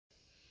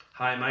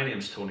Hi, my name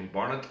is Tony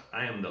Barnett.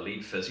 I am the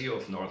lead physio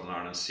of Northern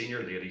Ireland's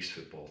senior ladies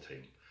football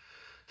team.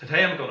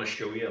 Today I'm going to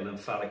show you a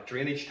lymphatic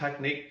drainage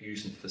technique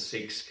using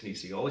Physique's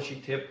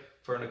kinesiology tape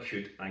for an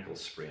acute ankle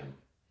sprain.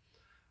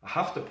 I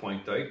have to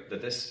point out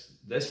that this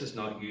is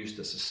not used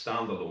as a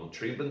standalone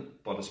treatment,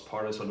 but as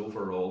part of an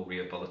overall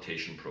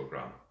rehabilitation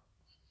program.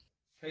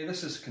 Okay,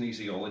 this is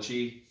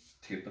kinesiology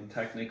taping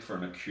technique for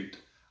an acute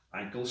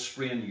ankle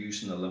sprain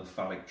using the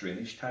lymphatic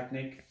drainage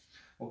technique.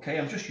 Okay,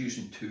 I'm just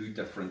using two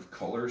different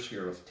colours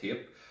here of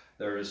tape.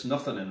 There is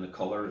nothing in the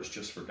colour, it's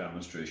just for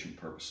demonstration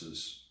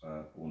purposes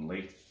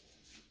only.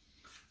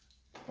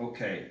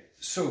 Okay,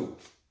 so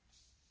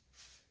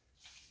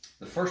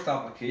the first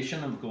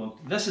application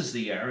this is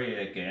the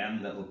area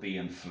again that will be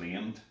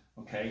inflamed.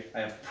 Okay, I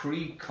have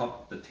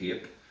pre-cut the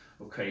tape,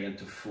 okay,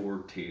 into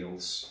 4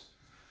 tails.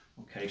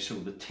 Okay, so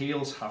the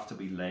tails have to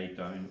be laid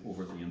down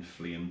over the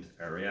inflamed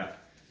area.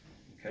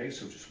 Okay,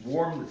 so just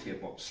warm the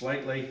tape up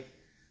slightly,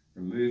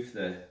 remove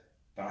the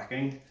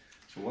backing.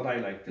 So what I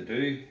like to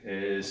do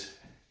is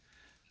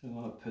I'm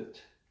going to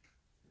put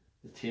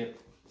the tape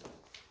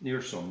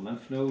near some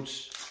lymph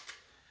nodes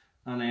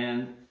and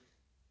then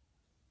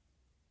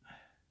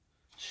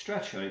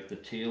stretch out the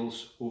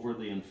tails over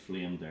the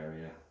inflamed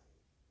area.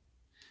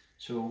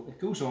 So it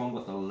goes on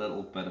with a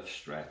little bit of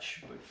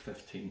stretch, about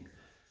 15%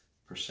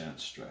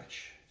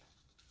 stretch.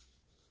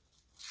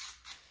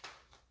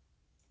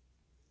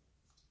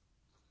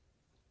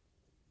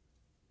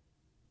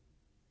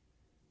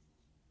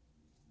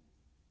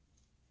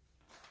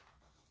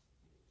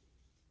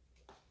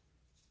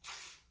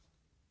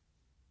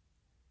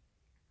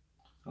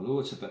 Although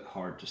it's a bit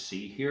hard to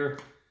see here,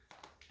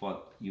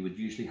 but you would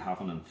usually have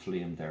an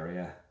inflamed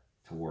area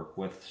to work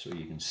with so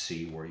you can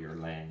see where you're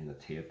laying the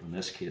tape. In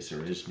this case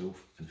there is no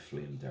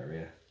inflamed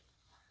area.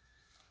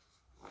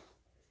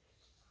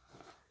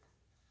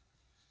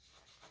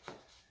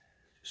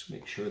 Just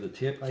make sure the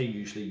tape, I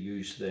usually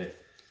use the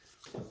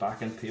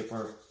backing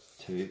paper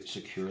to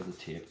secure the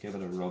tape. Give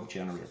it a rub,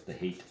 generate the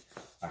heat,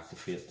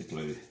 activate the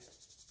glue.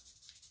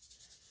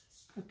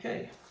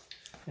 Okay.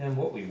 And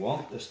what we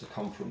want is to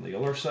come from the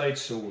other side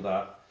so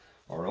that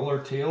our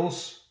other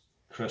tails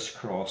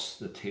crisscross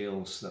the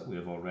tails that we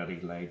have already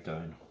laid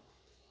down.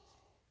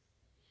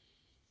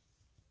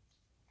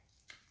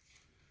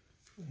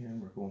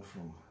 And we're going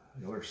from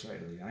the other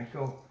side of the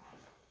ankle.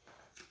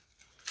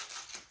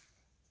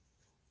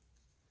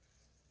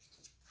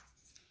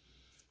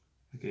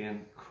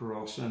 Again,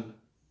 crossing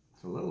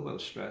with a little bit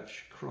of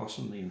stretch,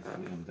 crossing the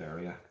inflamed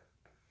area.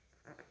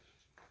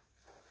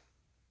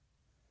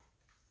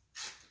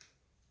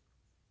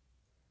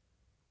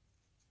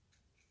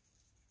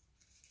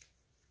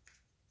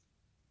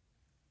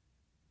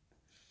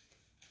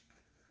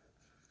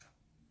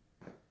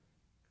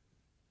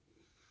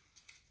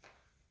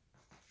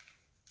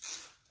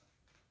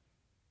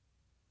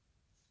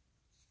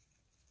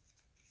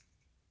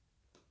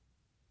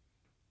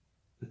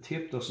 The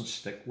tape doesn't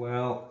stick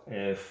well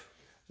if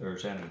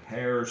there's any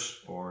hairs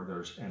or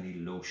there's any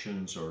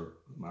lotions or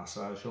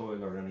massage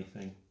oil or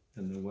anything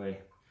in the way.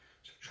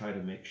 So try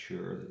to make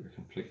sure that you're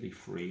completely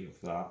free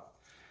of that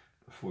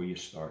before you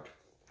start.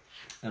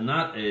 And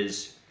that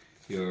is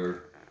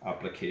your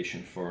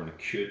application for an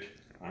acute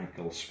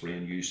ankle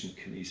sprain using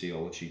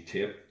kinesiology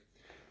tape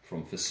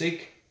from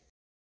Physique.